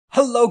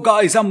Hello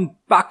guys, I'm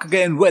back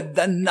again with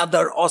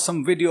another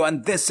awesome video,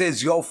 and this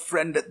is your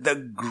friend the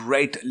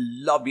great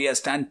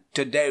lobbyist, and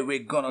today we're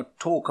gonna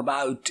talk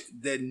about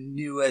the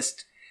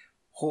newest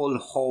whole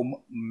home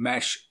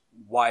mesh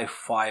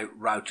Wi-Fi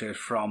router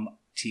from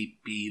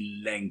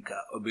TP-Link.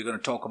 We're gonna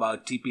talk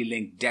about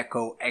TP-Link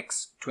Deco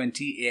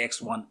X20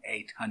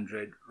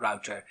 AX1800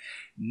 router.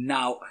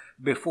 Now,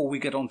 before we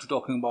get on to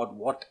talking about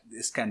what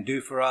this can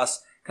do for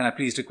us, can I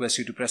please request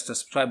you to press the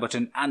subscribe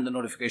button and the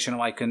notification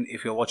icon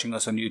if you're watching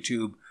us on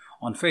YouTube.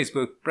 On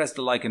Facebook, press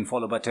the like and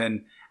follow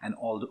button, and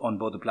on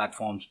both the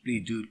platforms,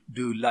 please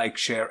do like,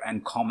 share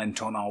and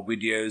comment on our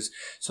videos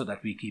so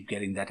that we keep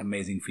getting that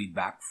amazing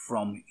feedback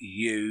from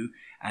you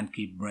and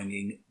keep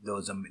bringing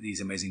these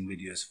amazing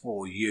videos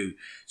for you.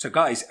 So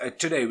guys,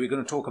 today we're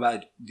going to talk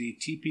about the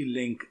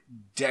TP-Link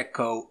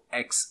Deco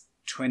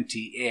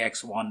X20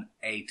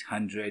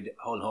 AX1800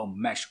 whole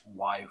home mesh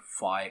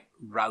Wi-Fi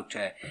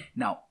router.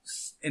 Now,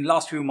 in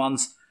last few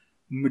months,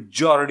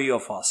 majority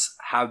of us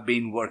have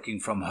been working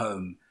from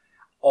home,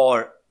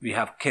 or we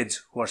have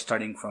kids who are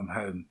studying from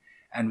home,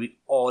 and we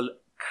all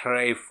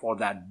crave for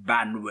that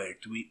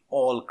bandwidth. We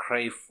all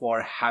crave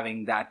for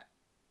having that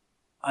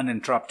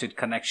uninterrupted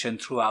connection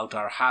throughout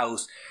our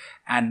house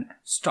and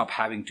stop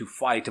having to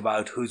fight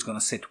about who's going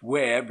to sit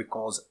where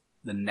because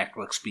the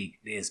network speed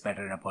is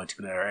better in a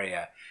particular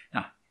area.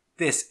 Now,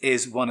 this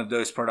is one of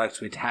those products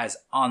which has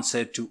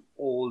answered to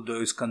all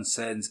those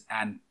concerns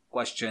and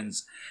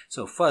questions.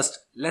 So first,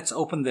 let's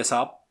open this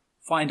up,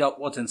 find out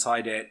what's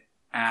inside it,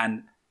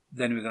 and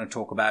then we're going to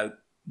talk about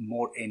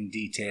more in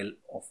detail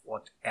of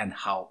what and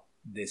how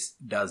this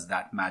does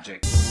that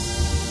magic.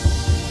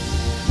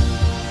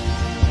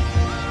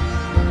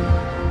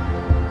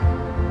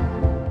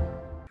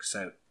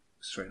 So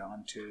straight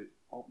on to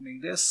opening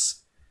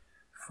this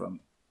from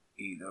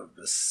either of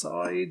the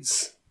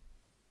sides.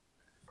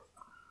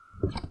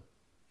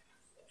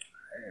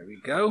 There we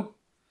go.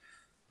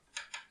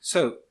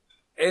 So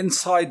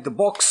inside the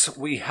box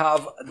we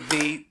have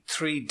the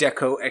 3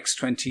 Deco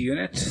X20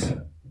 units.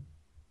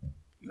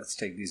 Let's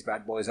take these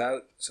bad boys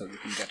out so we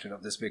can get rid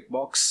of this big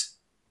box.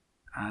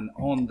 And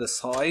on the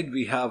side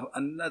we have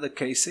another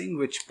casing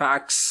which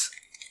packs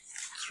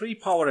 3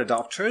 power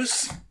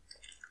adapters,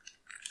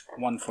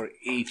 one for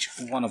each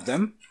one of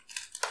them,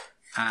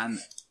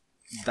 and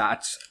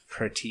that's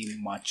pretty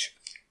much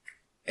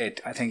it.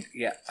 I think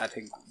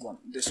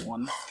this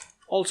one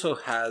also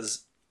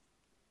has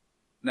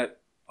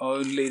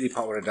only the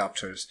power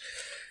adapters.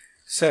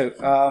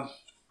 So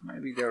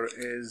maybe there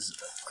is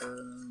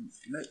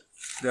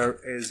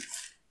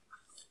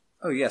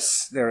oh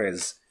yes, there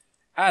is,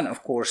 and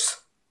of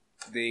course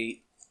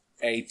the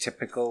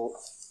atypical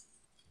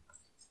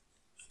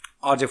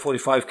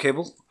RJ45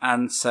 cable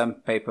and some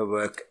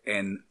paperwork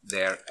in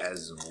there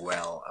as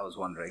well. I was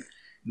wondering,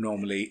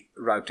 normally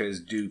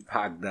routers do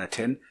pack that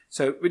in,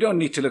 so we don't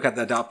need to look at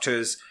the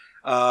adapters.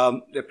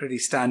 They're pretty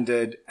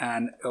standard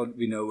and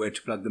we know where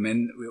to plug them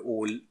in. We're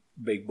all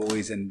big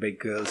boys and big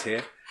girls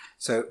here.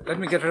 So let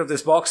me get rid of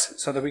this box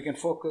so that we can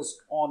focus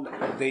on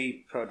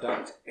the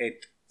product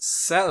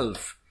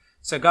itself.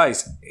 So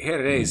guys, here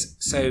it is.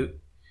 So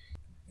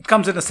it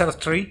comes in a set of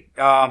 3.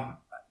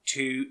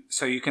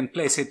 So you can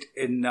place it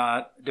in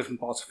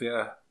different parts of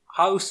your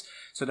house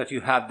so that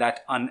you have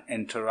that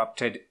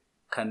uninterrupted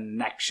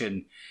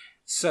connection.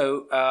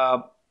 So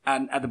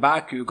and at the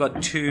back you've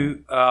got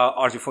 2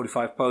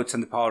 RJ45 ports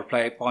and the power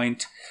play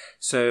point.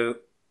 So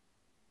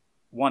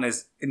one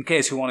is in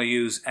case you want to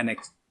use a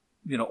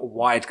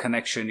wide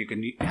connection, you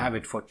can have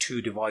it for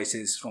 2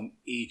 devices from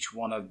each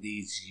one of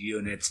these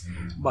units.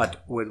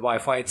 But with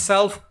Wi-Fi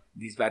itself,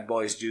 these bad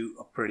boys do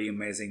a pretty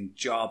amazing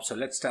job. So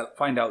let's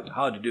find out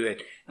how to do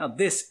it. Now,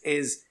 this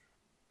is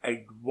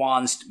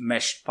advanced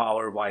mesh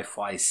power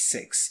Wi-Fi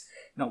 6.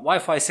 Now,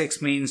 Wi-Fi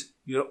 6 means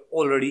you're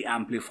already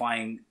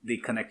amplifying the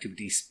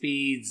connectivity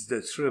speeds,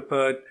 the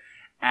throughput,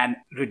 and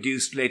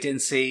reduced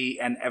latency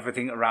and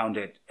everything around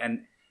it.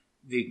 And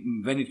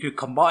when you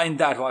combine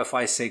that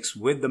Wi-Fi 6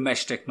 with the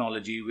mesh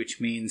technology,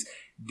 which means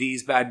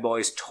these bad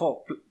boys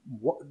talk,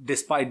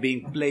 despite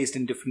being placed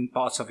in different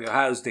parts of your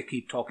house, they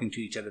keep talking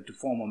to each other to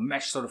form a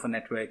mesh sort of a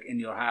network in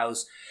your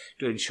house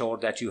to ensure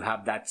that you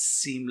have that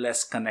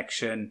seamless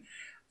connection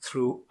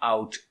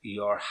throughout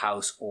your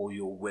house or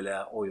your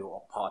villa or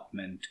your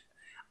apartment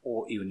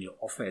or even your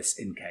office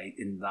in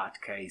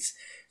that case.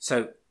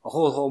 So a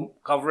whole home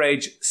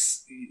coverage,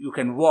 you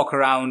can walk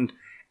around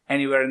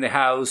anywhere in the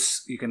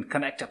house, you can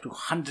connect up to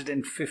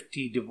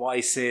 150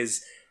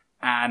 devices,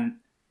 and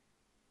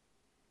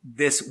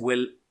this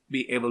will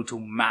be able to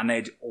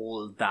manage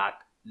all that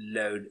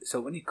load. So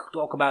when you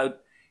talk about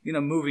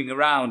moving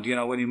around,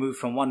 when you move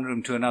from one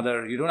room to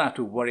another, you don't have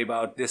to worry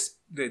about this.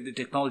 The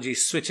technology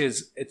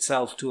switches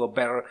itself to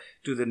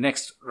the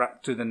next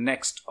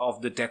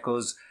of the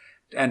decos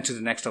and to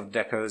the next of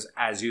decos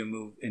as you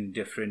move in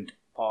different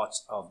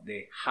parts of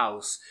the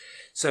house.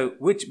 So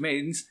which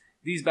means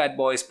these bad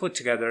boys put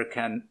together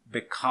can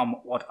become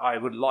what I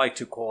would like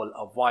to call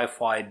a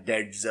Wi-Fi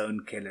dead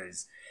zone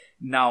killers.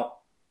 Now,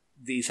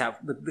 these have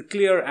the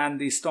clear and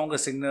the stronger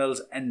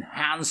signals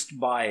enhanced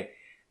by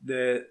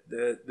the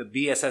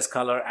BSS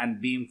color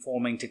and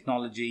beamforming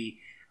technology,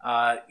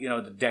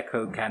 the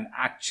Deco can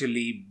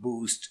actually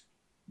boost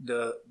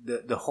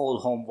the whole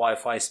home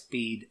Wi-Fi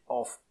speed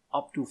of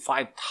up to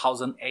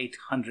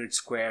 5,800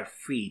 square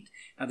feet.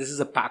 Now this is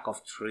a pack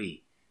of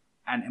 3.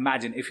 And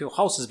imagine if your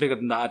house is bigger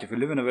than that, if you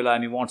live in a villa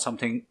and you want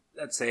something,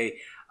 let's say,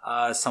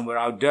 somewhere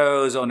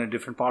outdoors or in a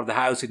different part of the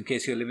house, in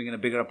case you're living in a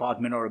bigger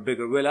apartment or a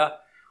bigger villa,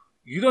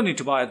 you don't need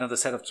to buy another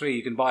set of 3.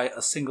 You can buy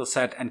a single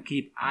set and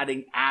keep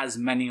adding as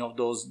many of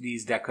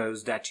these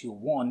decos that you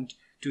want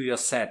to your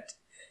set.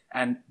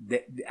 And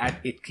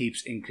it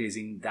keeps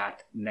increasing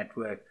that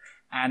network.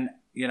 And,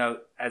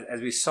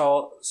 as we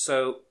saw,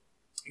 so,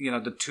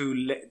 you've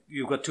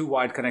got 2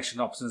 wide connection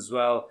options as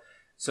well.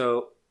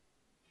 So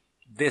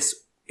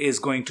this is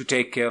going to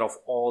take care of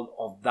all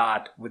of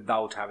that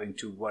without having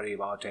to worry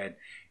about it.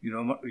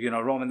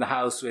 Roam in the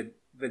house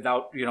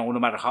without, no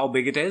matter how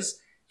big it is.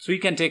 3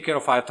 can take care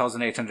of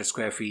 5,800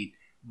 square feet.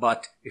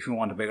 But if you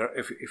want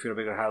if you're a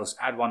bigger house,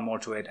 add 1 more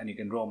to it and you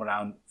can roam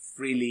around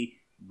freely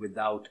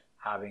without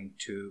having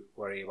to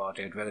worry about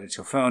it. Whether it's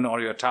your phone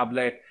or your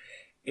tablet,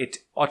 it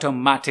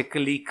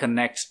automatically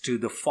connects to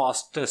the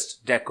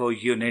fastest Deco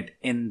unit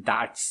in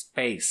that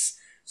space.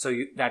 So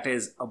that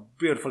is a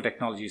beautiful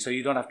technology. So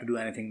you don't have to do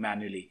anything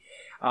manually.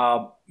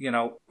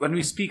 When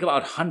we speak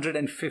about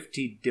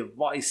 150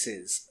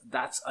 devices,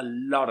 that's a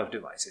lot of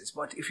devices.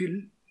 But if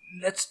you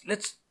let's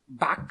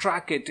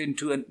backtrack it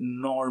into a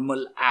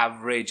normal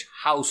average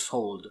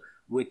household,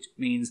 which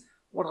means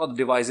what are the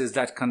devices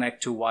that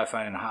connect to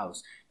Wi-Fi in a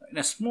house? In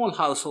a small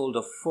household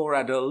of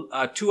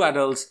 2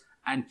 adults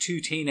and 2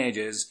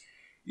 teenagers,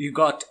 you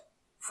got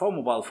 4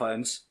 mobile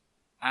phones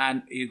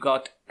and you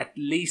got at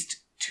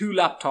least 2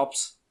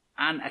 laptops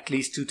and at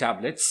least 2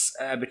 tablets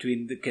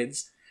between the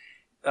kids.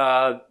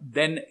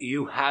 Then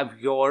you have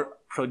your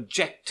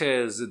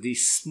projectors, the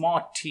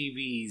smart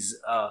TVs,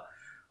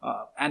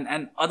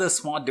 and other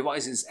smart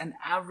devices. An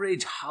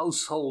average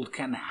household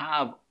can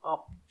have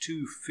up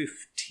to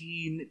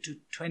 15 to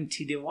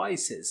 20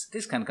 devices.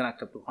 This can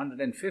connect up to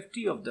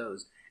 150 of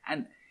those.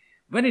 And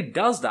when it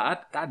does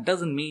that, that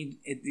doesn't mean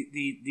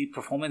the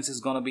performance is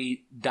going to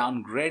be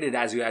downgraded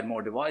as you add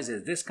more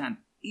devices. This can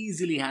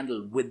easily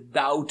handle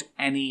without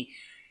any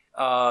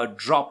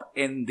drop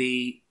in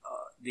the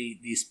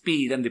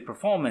speed and the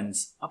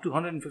performance up to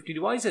 150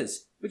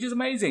 devices, which is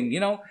amazing.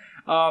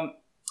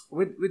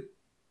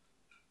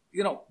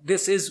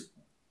 This is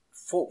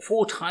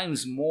 4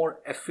 times more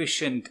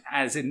efficient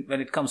as in when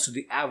it comes to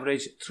the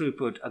average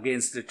throughput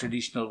against the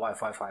traditional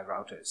Wi-Fi 5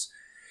 routers.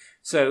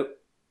 So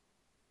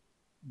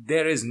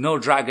there is no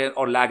drag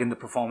or lag in the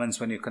performance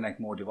when you connect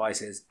more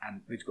devices,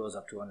 and which goes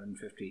up to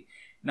 150.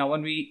 Now,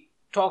 when we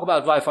talk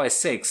about Wi-Fi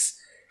 6,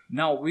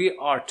 now we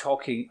are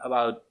talking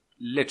about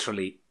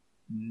literally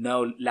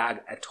no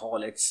lag at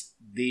all. It's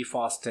the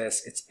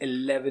fastest. It's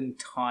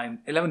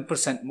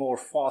 11% more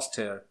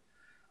faster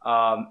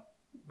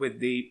with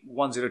the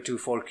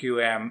 1024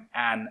 QM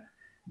and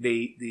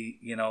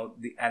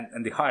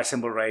the higher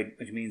symbol rate,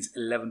 which means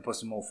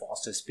 11% more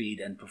faster speed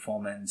and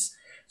performance.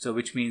 So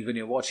which means when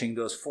you're watching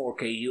those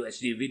 4K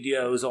UHD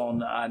videos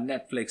on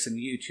Netflix and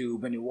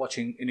YouTube, when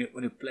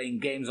you're playing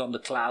games on the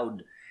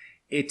cloud,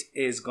 it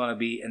is going to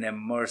be an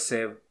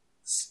immersive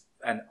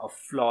and a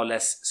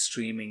flawless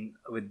streaming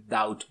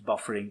without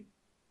buffering,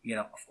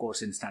 of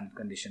course, in standard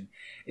condition.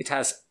 It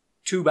has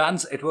 2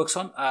 bands it works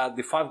on,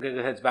 the 5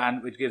 GHz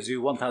band, which gives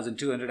you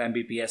 1200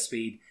 Mbps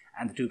speed,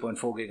 and the 2.4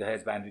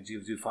 GHz band, which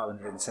gives you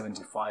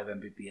 575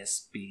 Mbps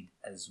speed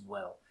as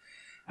well.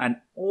 And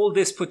all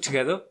this put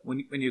together,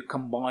 when you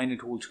combine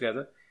it all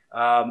together,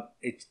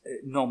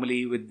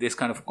 normally with this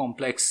kind of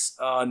complex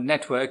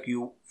network,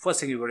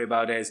 first thing you worry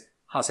about is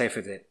how safe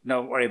is it?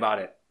 Don't worry about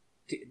it.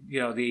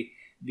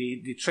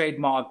 The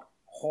trademark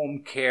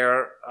home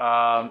care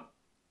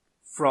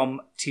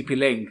from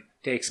TP-Link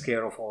takes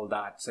care of all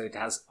that. So it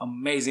has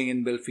amazing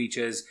inbuilt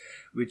features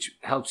which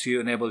helps you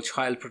enable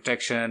child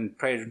protection,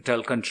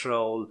 parental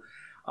control,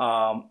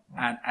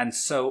 and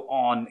so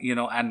on,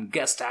 and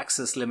guest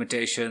access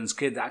limitations,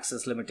 kid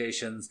access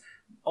limitations.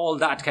 All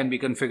that can be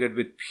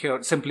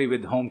configured simply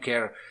with home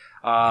care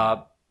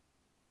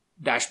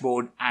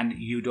dashboard, and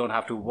you don't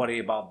have to worry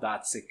about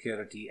that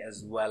security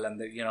as well. And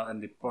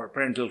the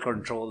parental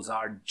controls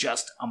are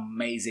just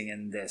amazing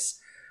in this.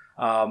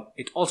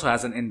 It also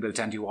has an inbuilt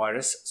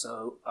antivirus,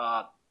 so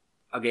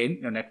again,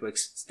 your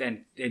networks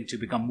tend to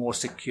become more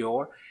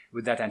secure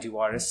with that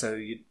antivirus, so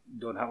you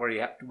don't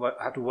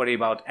have to worry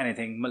about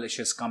anything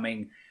malicious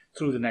coming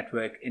through the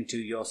network into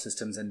your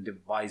systems and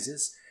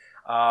devices.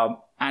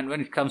 And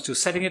when it comes to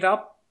setting it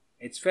up,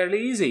 it's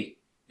fairly easy.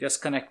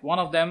 Just connect one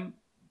of them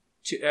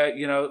to,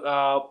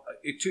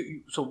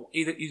 so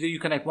either you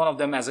connect one of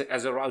them as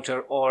a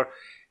router, or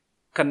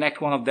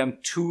connect one of them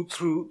through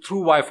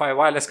Wi-Fi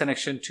wireless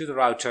connection to the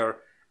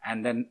router,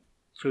 and then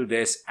through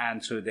this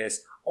and through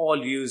this,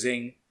 all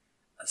using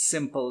a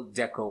simple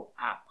Deco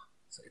app.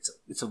 So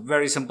it's a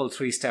very simple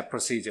 3-step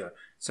procedure.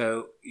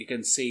 So you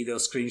can see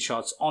those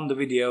screenshots on the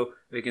video.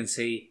 We can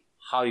see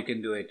how you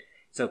can do it.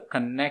 So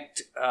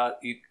connect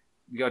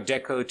your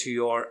Deco to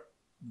your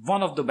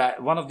one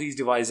of these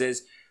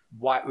devices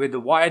with a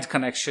wired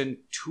connection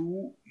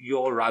to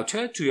your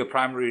router, to your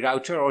primary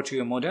router or to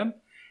your modem,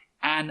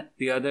 and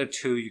the other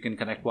two you can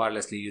connect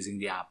wirelessly using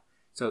the app.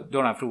 So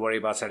don't have to worry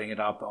about setting it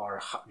up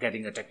or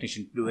getting a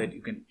technician to do it.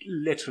 You can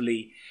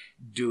literally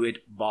do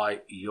it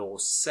by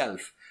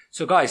yourself.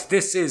 So guys,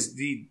 this is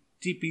the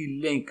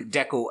TP-Link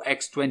Deco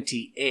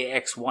X20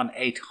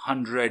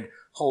 AX1800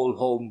 whole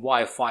home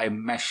Wi-Fi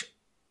mesh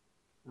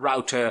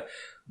router,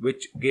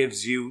 which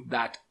gives you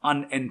that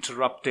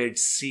uninterrupted,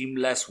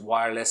 seamless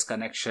wireless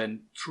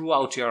connection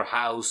throughout your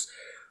house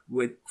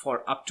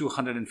for up to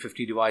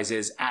 150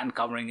 devices and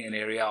covering an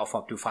area of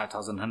up to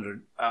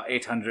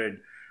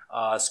 5,800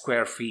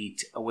 square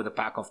feet with a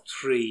pack of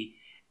 3,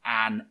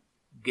 and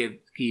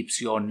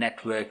keeps your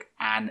network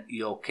and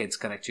your kids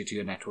connected to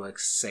your network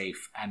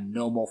safe, and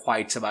no more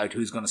fights about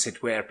who's going to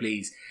sit where,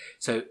 please.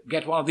 So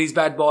get one of these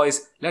bad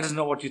boys. Let us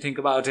know what you think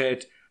about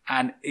it,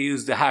 and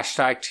use the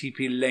hashtag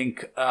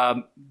TP-Link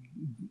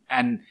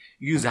and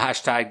use the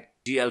hashtag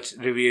GL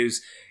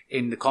reviews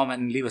in the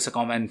comment, and leave us a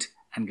comment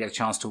and get a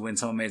chance to win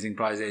some amazing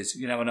prizes.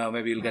 You never know,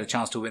 maybe you'll get a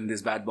chance to win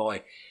this bad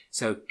boy.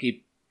 So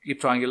keep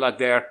trying your luck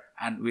there,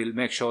 and we'll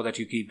make sure that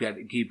you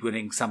keep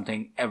winning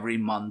something every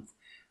month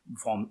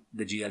from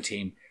the GL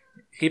team.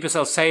 Keep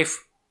yourself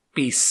safe.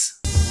 Peace.